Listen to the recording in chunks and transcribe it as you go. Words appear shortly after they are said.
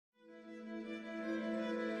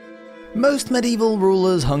Most medieval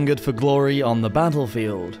rulers hungered for glory on the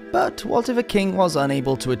battlefield, but what if a king was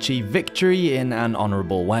unable to achieve victory in an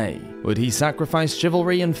honourable way? Would he sacrifice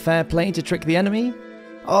chivalry and fair play to trick the enemy?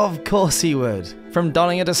 Of course he would. From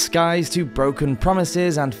donning a disguise to broken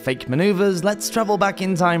promises and fake manoeuvres, let's travel back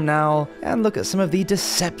in time now and look at some of the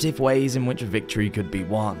deceptive ways in which victory could be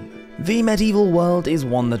won. The medieval world is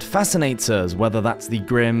one that fascinates us, whether that's the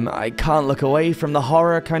grim, I can't look away from the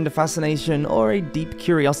horror kind of fascination, or a deep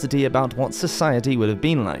curiosity about what society would have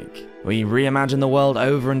been like. We reimagine the world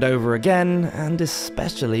over and over again, and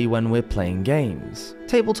especially when we're playing games.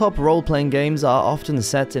 Tabletop role-playing games are often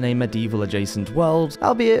set in a medieval-adjacent world,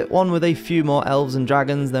 albeit one with a few more elves and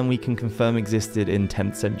dragons than we can confirm existed in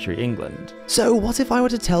 10th century England. So what if I were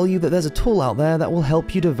to tell you that there's a tool out there that will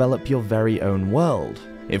help you develop your very own world?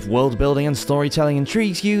 If world building and storytelling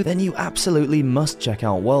intrigues you, then you absolutely must check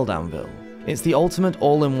out World Anvil. It's the ultimate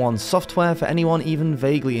all-in-one software for anyone even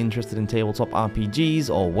vaguely interested in tabletop RPGs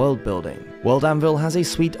or world building. World Anvil has a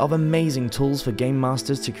suite of amazing tools for game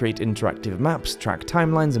masters to create interactive maps, track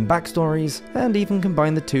timelines and backstories, and even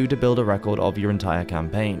combine the two to build a record of your entire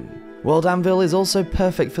campaign. World Anvil is also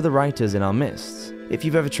perfect for the writers in our midst. If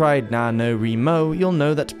you've ever tried NaNoWriMo, you'll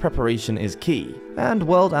know that preparation is key, and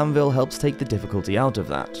World Anvil helps take the difficulty out of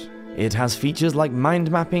that. It has features like mind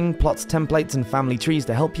mapping, plots, templates, and family trees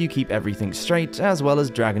to help you keep everything straight, as well as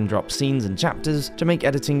drag and drop scenes and chapters to make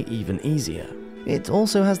editing even easier. It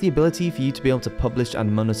also has the ability for you to be able to publish and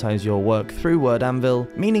monetize your work through Word Anvil,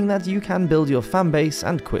 meaning that you can build your fanbase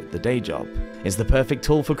and quit the day job. It's the perfect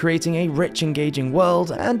tool for creating a rich, engaging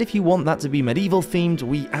world, and if you want that to be medieval themed,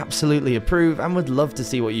 we absolutely approve and would love to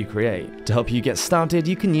see what you create. To help you get started,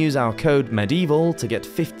 you can use our code MEDIEVAL to get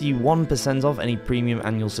 51% off any premium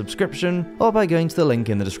annual subscription, or by going to the link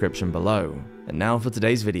in the description below. And now for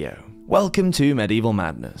today's video. Welcome to Medieval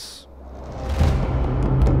Madness.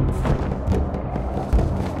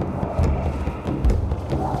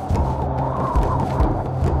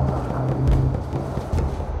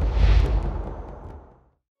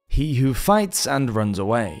 He who fights and runs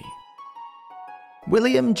away.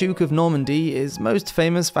 William, Duke of Normandy, is most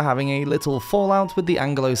famous for having a little fallout with the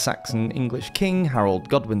Anglo-Saxon English king Harold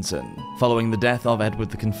Godwinson. Following the death of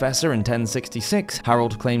Edward the Confessor in 1066,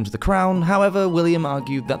 Harold claimed the crown. However, William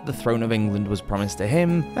argued that the throne of England was promised to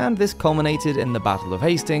him, and this culminated in the Battle of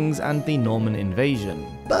Hastings and the Norman invasion.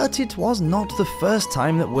 But it was not the first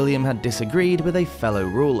time that William had disagreed with a fellow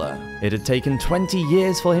ruler. It had taken 20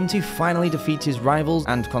 years for him to finally defeat his rivals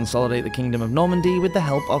and consolidate the Kingdom of Normandy with the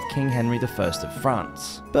help of King Henry I of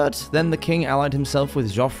France. But then the king allied himself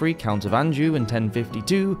with Geoffrey, Count of Anjou in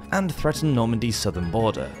 1052 and threatened Normandy's southern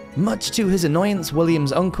border. Much to his annoyance,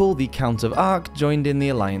 William's uncle, the Count of Arques, joined in the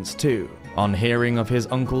alliance too. On hearing of his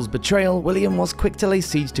uncle's betrayal, William was quick to lay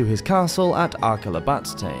siege to his castle at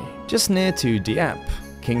Arques-le-Bataille, just near to Dieppe.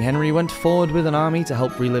 King Henry went forward with an army to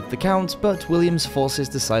help relive the Count, but William's forces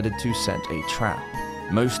decided to set a trap.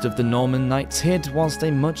 Most of the Norman knights hid, whilst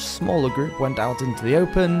a much smaller group went out into the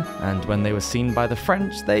open, and when they were seen by the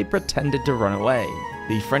French, they pretended to run away.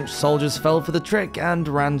 The French soldiers fell for the trick and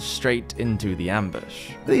ran straight into the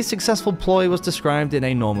ambush. The successful ploy was described in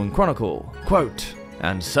a Norman chronicle, quote,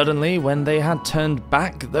 "And suddenly, when they had turned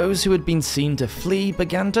back, those who had been seen to flee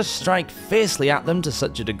began to strike fiercely at them to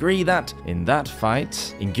such a degree that, in that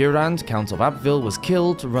fight, Ingurand, Count of Abbeville, was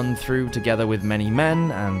killed, run through together with many men,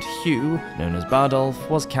 and Hugh, known as Bardolph,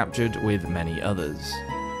 was captured with many others."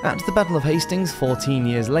 At the Battle of Hastings 14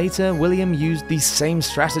 years later, William used the same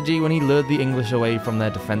strategy when he lured the English away from their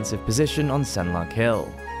defensive position on Senlac Hill.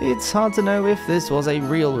 It's hard to know if this was a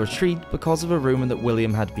real retreat because of a rumour that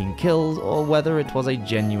William had been killed, or whether it was a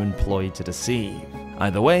genuine ploy to deceive.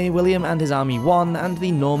 Either way, William and his army won, and the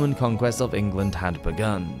Norman conquest of England had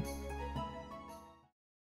begun.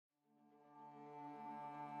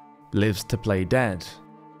 Lives to play dead.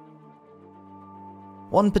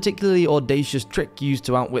 One particularly audacious trick used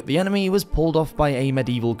to outwit the enemy was pulled off by a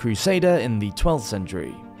medieval crusader in the 12th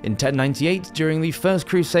century. In 1098, during the First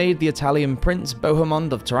Crusade, the Italian prince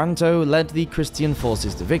Bohemond of Taranto led the Christian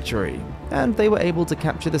forces to victory, and they were able to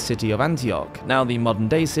capture the city of Antioch, now the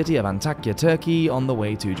modern-day city of Antakya, Turkey, on the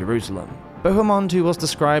way to Jerusalem. Bohemond, who was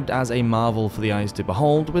described as a marvel for the eyes to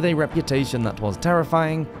behold, with a reputation that was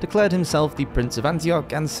terrifying, declared himself the Prince of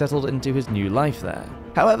Antioch and settled into his new life there.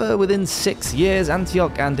 However, within 6 years,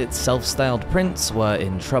 Antioch and its self-styled prince were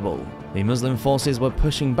in trouble. The Muslim forces were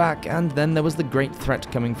pushing back, and then there was the great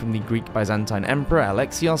threat coming from the Greek-Byzantine Emperor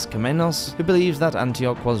Alexios Komnenos, who believes that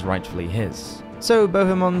Antioch was rightfully his. So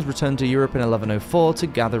Bohemond returned to Europe in 1104 to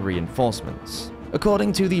gather reinforcements.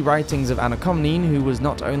 According to the writings of Anna Komnene, who was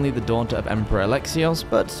not only the daughter of Emperor Alexios,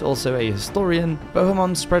 but also a historian,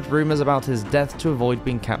 Bohemond spread rumors about his death to avoid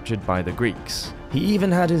being captured by the Greeks. He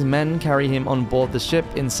even had his men carry him on board the ship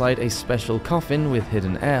inside a special coffin with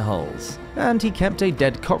hidden air holes. And he kept a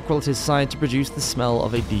dead cockerel at his side to produce the smell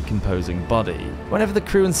of a decomposing body. Whenever the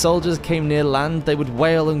crew and soldiers came near land, they would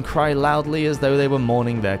wail and cry loudly as though they were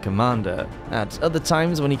mourning their commander. At other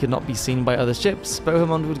times, when he could not be seen by other ships,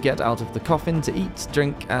 Bohemond would get out of the coffin to eat,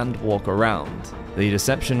 drink, and walk around. The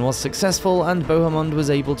deception was successful, and Bohemond was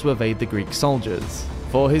able to evade the Greek soldiers.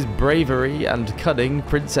 For his bravery and cunning,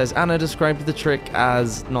 Princess Anna described the trick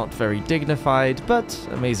as not very dignified, but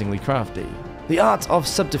amazingly crafty. The art of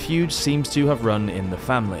subterfuge seems to have run in the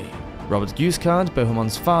family. Robert Guiscard,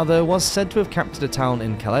 Bohemond's father, was said to have captured a town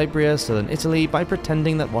in Calabria, southern Italy, by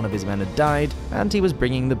pretending that one of his men had died, and he was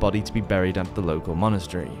bringing the body to be buried at the local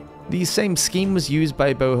monastery. The same scheme was used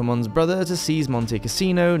by Bohemond's brother to seize Monte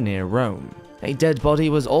Cassino near Rome. A dead body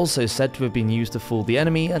was also said to have been used to fool the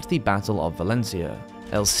enemy at the Battle of Valencia.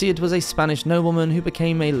 El Cid was a Spanish nobleman who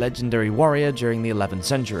became a legendary warrior during the 11th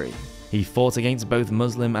century. He fought against both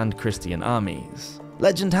Muslim and Christian armies.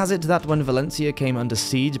 Legend has it that when Valencia came under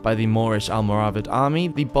siege by the Moorish Almoravid army,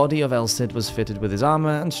 the body of El Cid was fitted with his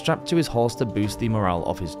armor and strapped to his horse to boost the morale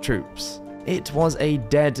of his troops. It was a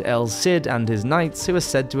dead El Cid and his knights who were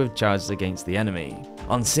said to have charged against the enemy.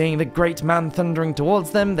 On seeing the great man thundering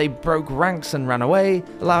towards them, they broke ranks and ran away,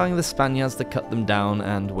 allowing the Spaniards to cut them down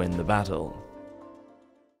and win the battle.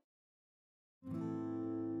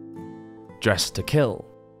 Dress to kill.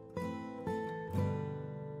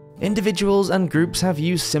 Individuals and groups have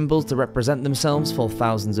used symbols to represent themselves for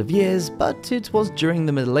thousands of years, but it was during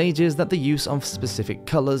the Middle Ages that the use of specific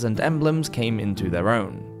colours and emblems came into their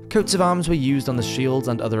own. Coats of arms were used on the shields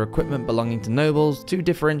and other equipment belonging to nobles to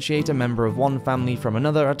differentiate a member of one family from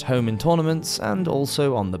another at home in tournaments and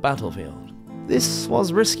also on the battlefield. This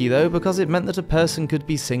was risky though, because it meant that a person could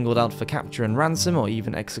be singled out for capture and ransom or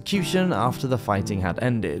even execution after the fighting had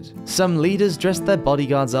ended. Some leaders dressed their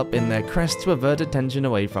bodyguards up in their crests to avert attention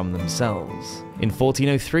away from themselves. In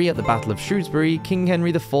 1403 at the Battle of Shrewsbury, King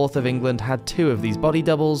Henry IV of England had two of these body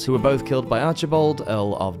doubles who were both killed by Archibald,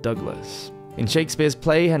 Earl of Douglas. In Shakespeare's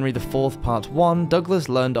play Henry IV Part 1, Douglas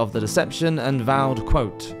learned of the deception and vowed,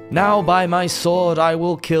 quote, "Now by my sword I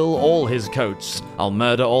will kill all his coats. I'll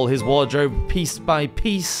murder all his wardrobe piece by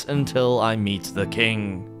piece until I meet the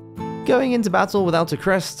king." Going into battle without a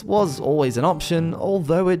crest was always an option,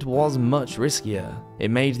 although it was much riskier.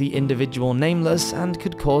 It made the individual nameless and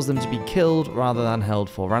could cause them to be killed rather than held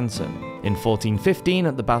for ransom. In 1415,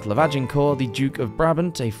 at the Battle of Agincourt, the Duke of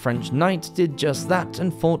Brabant, a French knight, did just that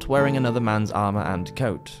and fought wearing another man's armour and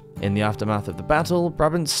coat. In the aftermath of the battle,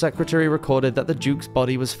 Brabant's secretary recorded that the Duke's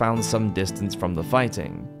body was found some distance from the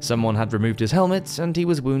fighting. Someone had removed his helmet, and he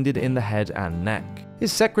was wounded in the head and neck.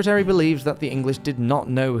 His secretary believed that the English did not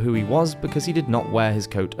know who he was because he did not wear his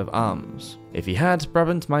coat of arms. If he had,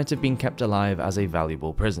 Brabant might have been kept alive as a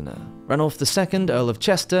valuable prisoner. Ranulph II, Earl of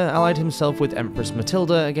Chester, allied himself with Empress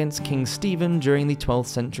Matilda against King Stephen during the 12th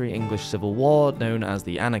century English Civil War known as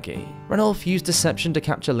the Anarchy. Ranulph used deception to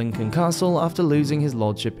capture Lincoln Castle after losing his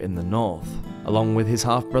lordship in the north. Along with his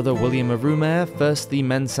half-brother William of Rumare, first the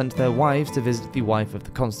men sent their wives to visit the wife of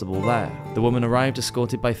the constable there. The woman arrived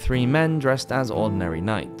escorted by 3 men dressed as ordinary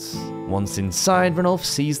knights. Once inside, Ranulph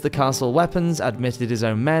seized the castle weapons, admitted his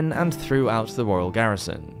own men, and threw out the royal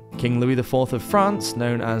garrison. King Louis IV of France,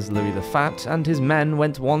 known as Louis the Fat, and his men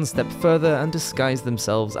went one step further and disguised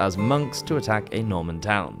themselves as monks to attack a Norman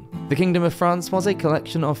town. The Kingdom of France was a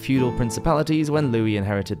collection of feudal principalities when Louis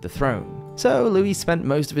inherited the throne. So Louis spent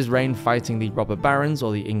most of his reign fighting the robber barons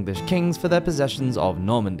or the English kings for their possessions of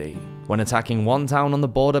Normandy. When attacking one town on the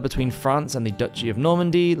border between France and the Duchy of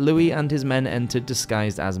Normandy, Louis and his men entered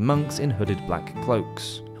disguised as monks in hooded black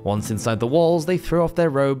cloaks. Once inside the walls, they threw off their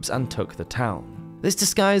robes and took the town. This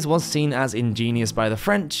disguise was seen as ingenious by the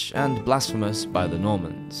French and blasphemous by the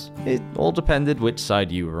Normans. It all depended which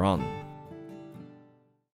side you were on.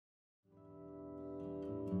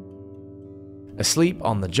 Asleep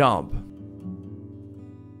on the job.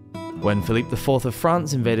 When Philippe IV of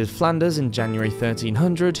France invaded Flanders in January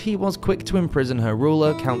 1300, he was quick to imprison her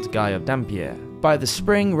ruler, Count Guy of Dampierre. By the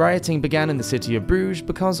spring, rioting began in the city of Bruges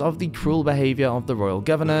because of the cruel behaviour of the royal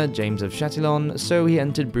governor, James of Chatillon, so he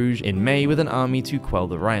entered Bruges in May with an army to quell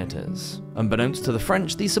the rioters. Unbeknownst to the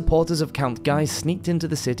French, the supporters of Count Guy sneaked into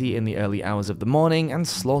the city in the early hours of the morning and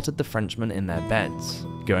slaughtered the Frenchmen in their beds.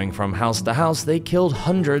 Going from house to house, they killed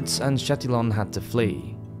hundreds, and Chatillon had to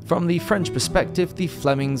flee. From the French perspective, the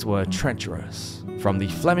Flemings were treacherous. From the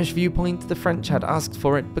Flemish viewpoint, the French had asked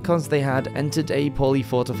for it because they had entered a poorly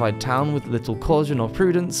fortified town with little caution or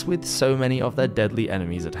prudence, with so many of their deadly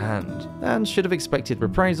enemies at hand, and should have expected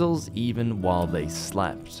reprisals even while they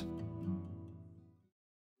slept.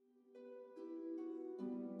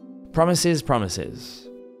 Promises, promises.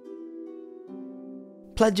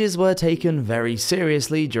 Pledges were taken very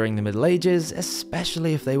seriously during the Middle Ages,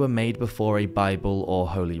 especially if they were made before a Bible or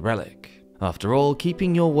holy relic. After all,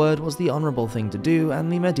 keeping your word was the honourable thing to do,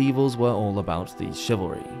 and the medievals were all about the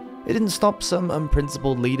chivalry. It didn't stop some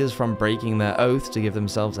unprincipled leaders from breaking their oath to give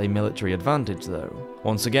themselves a military advantage though.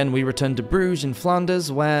 Once again we return to Bruges in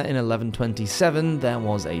Flanders, where in 1127 there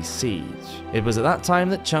was a siege. It was at that time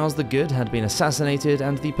that Charles the Good had been assassinated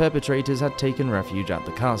and the perpetrators had taken refuge at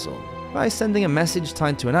the castle. By sending a message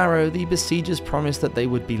tied to an arrow, the besiegers promised that they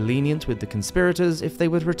would be lenient with the conspirators if they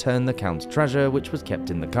would return the Count's treasure, which was kept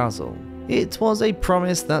in the castle. It was a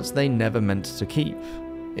promise that they never meant to keep.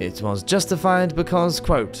 It was justified because,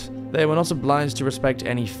 quote, they were not obliged to respect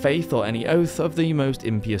any faith or any oath of the most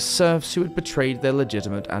impious serfs who had betrayed their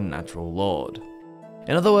legitimate and natural lord.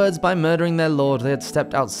 In other words, by murdering their lord, they had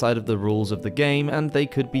stepped outside of the rules of the game and they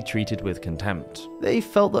could be treated with contempt. They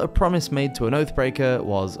felt that a promise made to an oathbreaker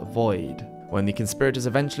was void. When the conspirators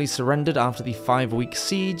eventually surrendered after the 5-week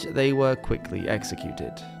siege, they were quickly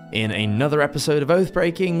executed. In another episode of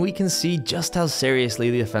oathbreaking, we can see just how seriously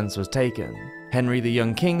the offence was taken. Henry the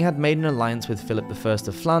young king had made an alliance with Philip I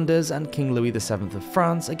of Flanders and King Louis VII of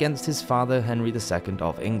France against his father Henry II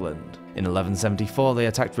of England. In 1174 they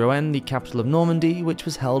attacked Rouen, the capital of Normandy, which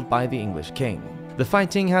was held by the English king. The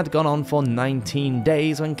fighting had gone on for 19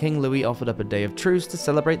 days when King Louis offered up a day of truce to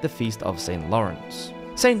celebrate the feast of St. Lawrence.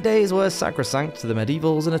 Saint days were sacrosanct to the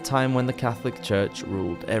medievals in a time when the Catholic Church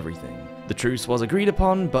ruled everything. The truce was agreed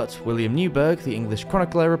upon, but William Newburgh, the English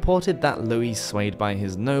chronicler, reported that Louis, swayed by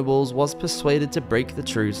his nobles, was persuaded to break the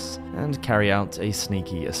truce and carry out a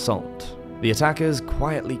sneaky assault. The attackers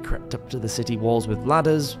quietly crept up to the city walls with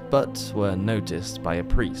ladders, but were noticed by a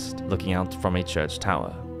priest looking out from a church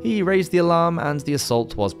tower. He raised the alarm and the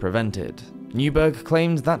assault was prevented. Newburgh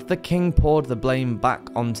claimed that the king poured the blame back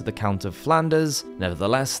onto the Count of Flanders.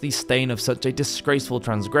 Nevertheless, the stain of such a disgraceful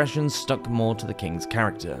transgression stuck more to the king's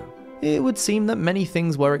character. It would seem that many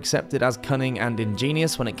things were accepted as cunning and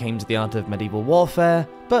ingenious when it came to the art of medieval warfare,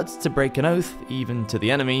 but to break an oath, even to the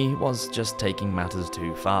enemy, was just taking matters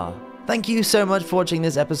too far. Thank you so much for watching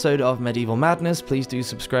this episode of Medieval Madness. Please do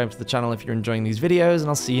subscribe to the channel if you're enjoying these videos, and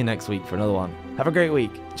I'll see you next week for another one. Have a great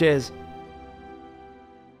week. Cheers!